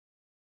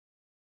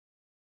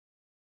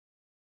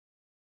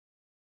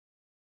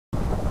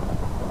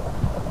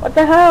What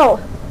the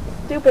hell?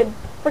 Stupid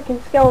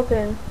freaking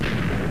skeleton.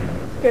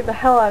 Scared the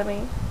hell out of me.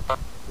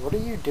 What are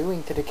you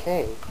doing to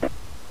decay?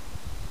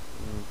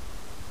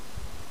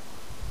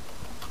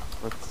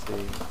 Let's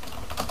see.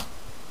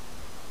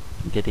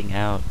 Getting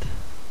out.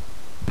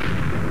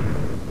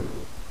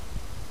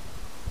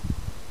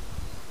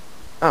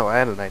 Oh, I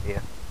had an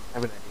idea. I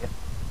have an idea.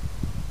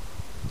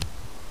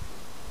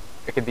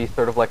 It could be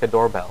sort of like a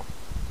doorbell.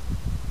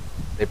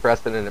 They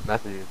press it and it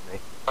messages me.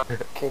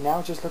 Okay,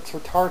 now it just looks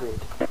retarded.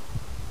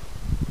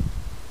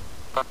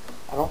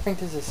 I don't think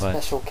this is What?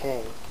 special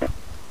K.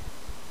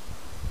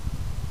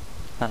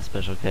 Not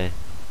special K.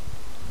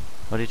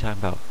 What are you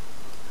talking about?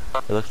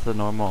 It looks the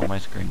normal on my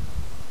screen.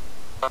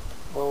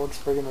 Well, it looks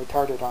friggin'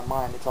 retarded on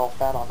mine. It's all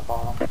fat on the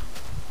bottom.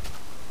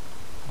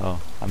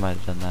 Oh, I might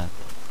have done that.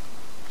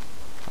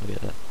 I'll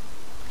get it.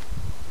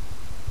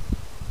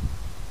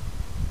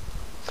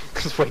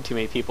 There's way too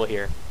many people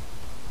here.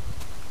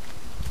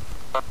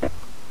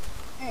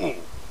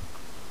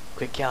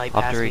 Quick, Callie,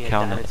 I'll have pass to me a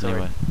recount diamond it sword.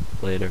 anyway,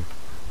 later.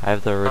 I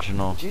have the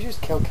original Did you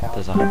just kill Cal?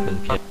 design for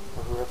the kit.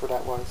 Or whoever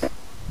that was.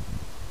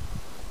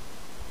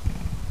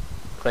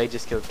 Clay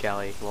just killed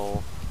Callie.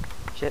 Lol.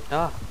 Shit.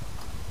 Ah.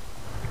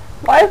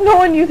 Why is no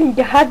one using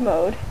dad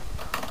mode?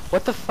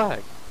 What the fuck?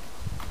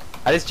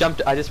 I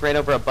just ran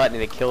over a button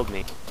and it killed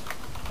me.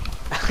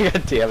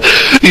 God damn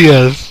it.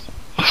 Yes.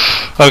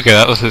 Okay,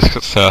 that was his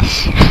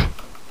success.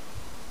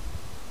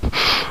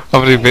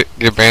 I'm gonna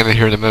get banned in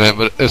here in a minute,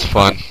 but it's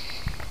fun.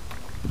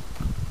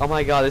 Oh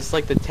my god, this is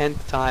like the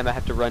 10th time I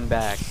have to run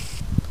back.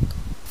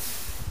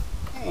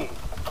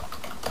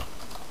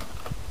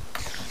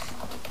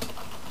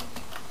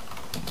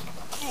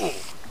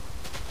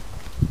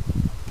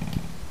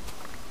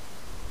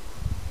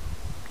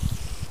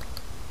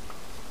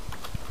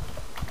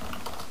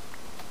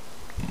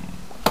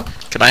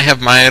 Can I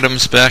have my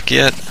items back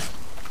yet?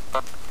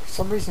 For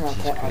some reason I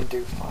can't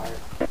undo fire.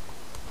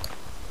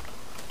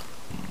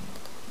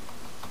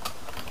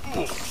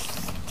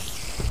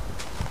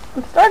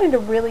 I'm starting to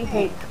really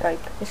hate Skype.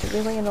 It's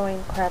really annoying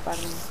the crap out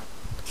of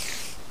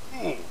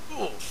me.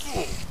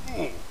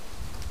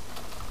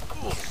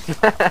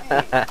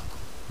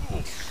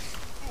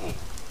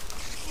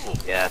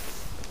 Yes.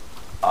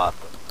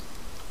 Awesome.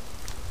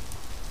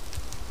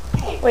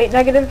 Wait,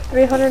 negative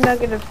 300,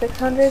 negative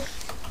 600?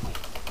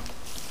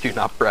 Do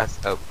not press.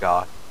 Oh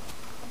god.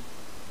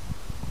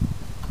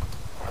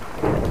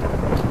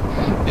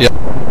 Yeah.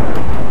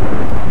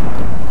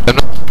 I'm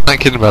not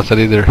kidding about that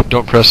either.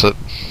 Don't press it.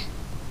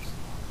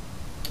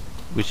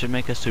 We should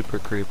make a super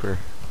creeper.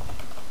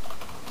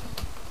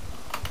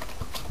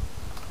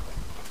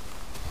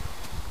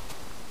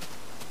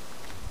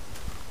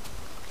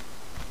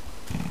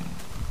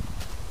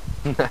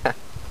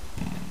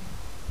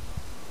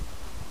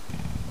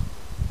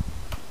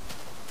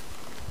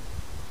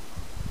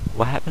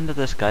 What happened to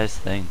this guy's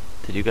thing?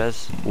 Did you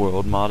guys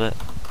world mod it?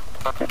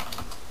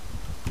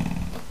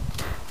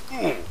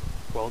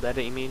 World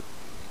edit, you mean?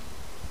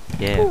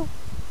 Yeah.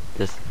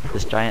 This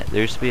giant.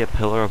 There used to be a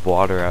pillar of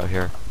water out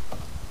here,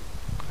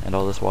 and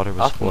all this water was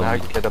Awesome, now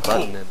flowing. you hit a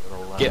button and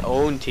it'll Get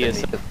owned, didn't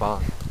TSO. need to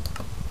spawn.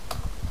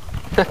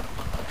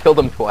 Killed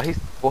him twice?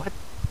 What?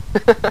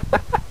 This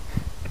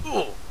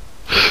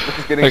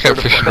is getting I got sort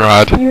of fishing fun.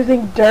 rod.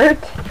 Using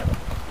dirt?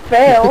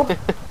 Fail.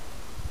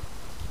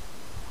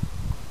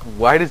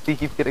 Why does he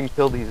keep getting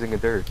killed using a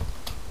dirt?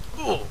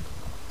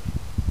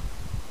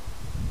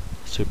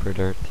 Super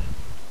dirt.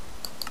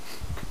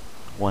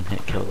 One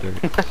hit kill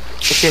dirt. It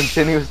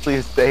continuously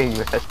is saying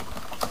that.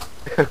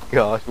 Oh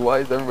gosh, why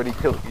is everybody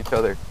killing each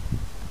other?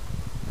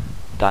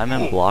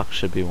 Diamond block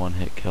should be one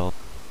hit kill.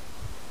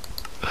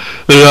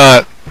 They're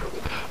not.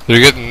 They're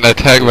getting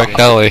attacked by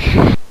Kelly.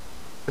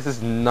 This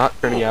is not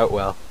turning out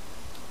well.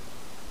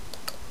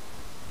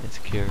 It's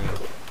Kira.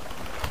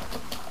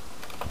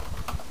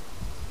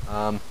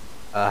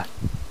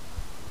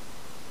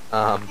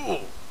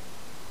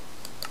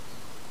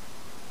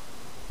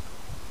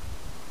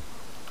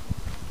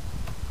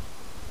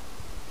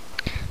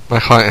 My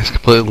client is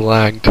completely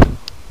lagged. Hey,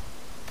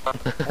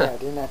 I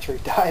didn't actually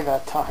die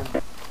that time.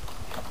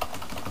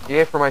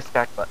 Yay for my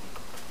stack button.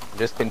 I'm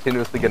just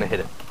continuously gonna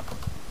hit it.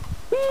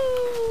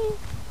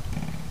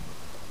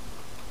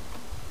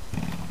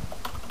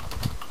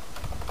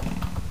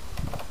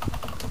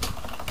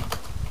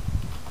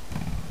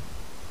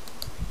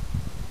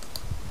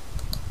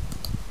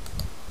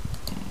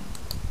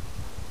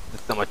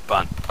 This is so much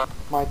fun.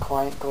 My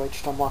client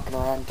glitched. I'm walking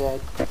around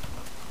dead.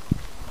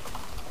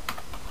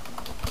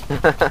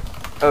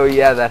 Oh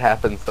yeah, that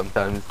happens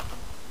sometimes.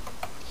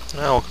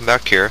 Oh, welcome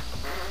back, Kira.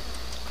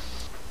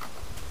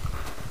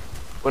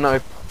 When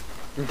I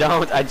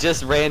Don't, I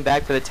just ran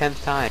back for the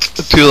 10th time.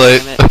 Too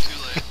late. Damn it.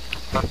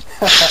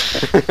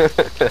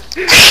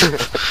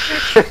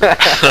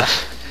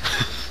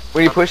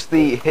 when you push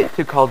the hit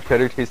to call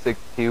Cheddar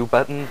 262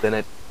 button, then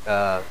it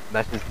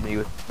messages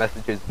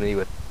me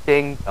with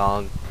ding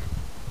dong.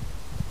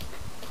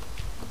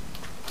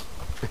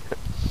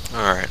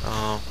 Alright,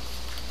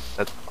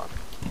 That's fun.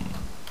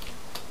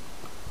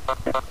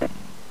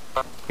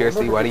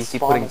 Kirsty, why do you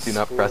keep putting do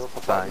not press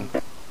the sign?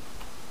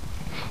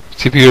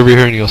 TP over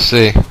here and you'll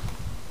see.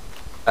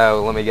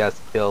 Oh, let me guess.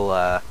 Kill,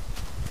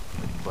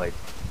 like,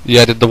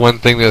 Yeah, I did the one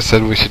thing that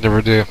said we should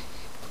never do.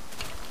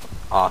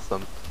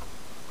 awesome.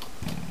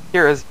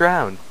 Kira's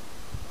drowned.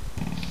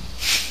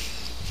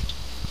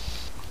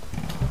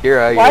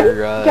 Kira, Why do your,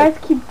 you guys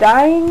keep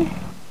dying?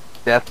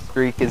 death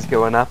streak is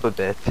going up a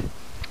bit.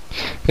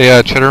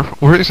 Hey, Cheddar,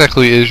 where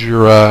exactly is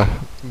your,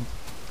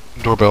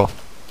 doorbell?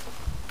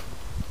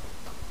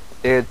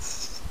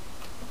 It's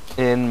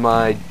in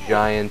my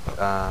giant,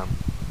 I'm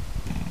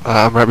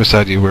right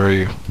beside you. Where are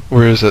you?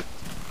 Where is it?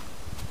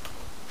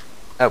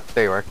 oh,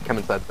 there you are. Come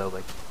inside the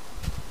building.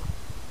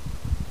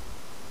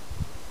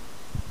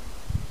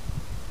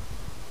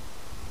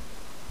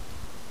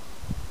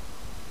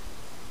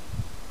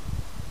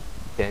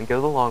 Can't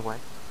go the long way.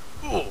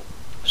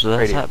 So that's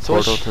Radio. that So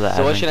what portal sh- to the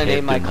so what admin should I cave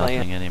name my do clan?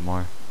 nothing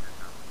anymore.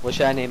 What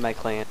should I name my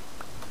clan?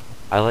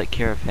 I like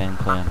Kira Fan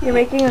Clan. You're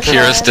making a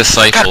Kira's clan.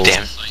 disciples.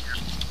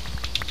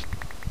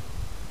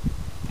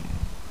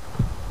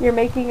 You're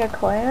making a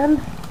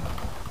clan?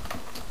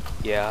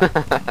 Yeah,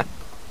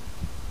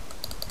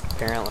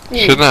 apparently. Dude,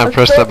 Shouldn't I have a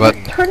pressed store- that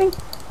button?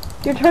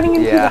 You're turning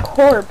into Yeah. the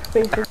corp,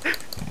 basically.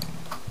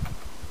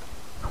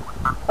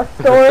 A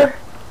store,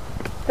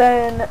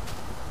 then,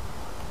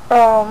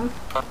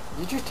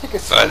 Did you take a By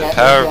swing the at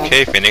power me of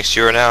again? K-Phoenix,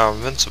 you are now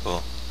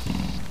invincible.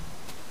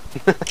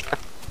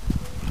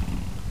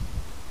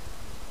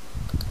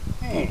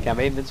 Can I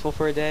be invincible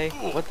for a day?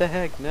 What the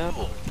heck?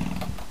 No.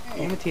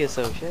 I'm a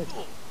TSO. Shit.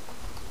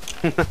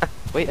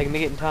 Wait, I can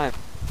make it in time.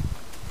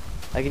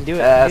 I can do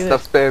it. I can do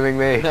Stop spamming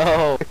me. this.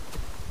 No.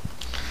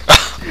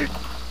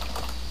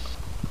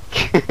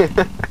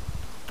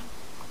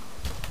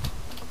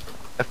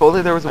 If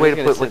only there was a I'm way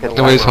to just put gonna like a sit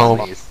Nobody's timer on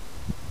home. these.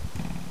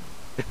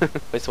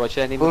 Wait, so what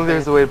should I name If only the there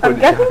was a clan? way to put I'm a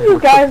guessing timer. you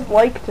guys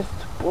like to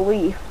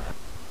spleef.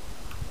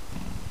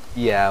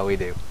 Yeah, we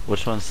do.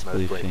 Which one's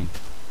Mostly. spleefing?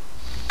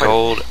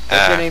 Gold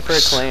What's your name for a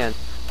axe. clan?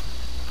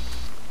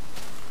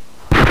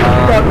 The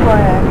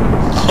clan.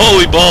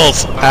 Holy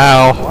balls!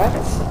 Ow.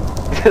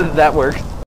 What? That works.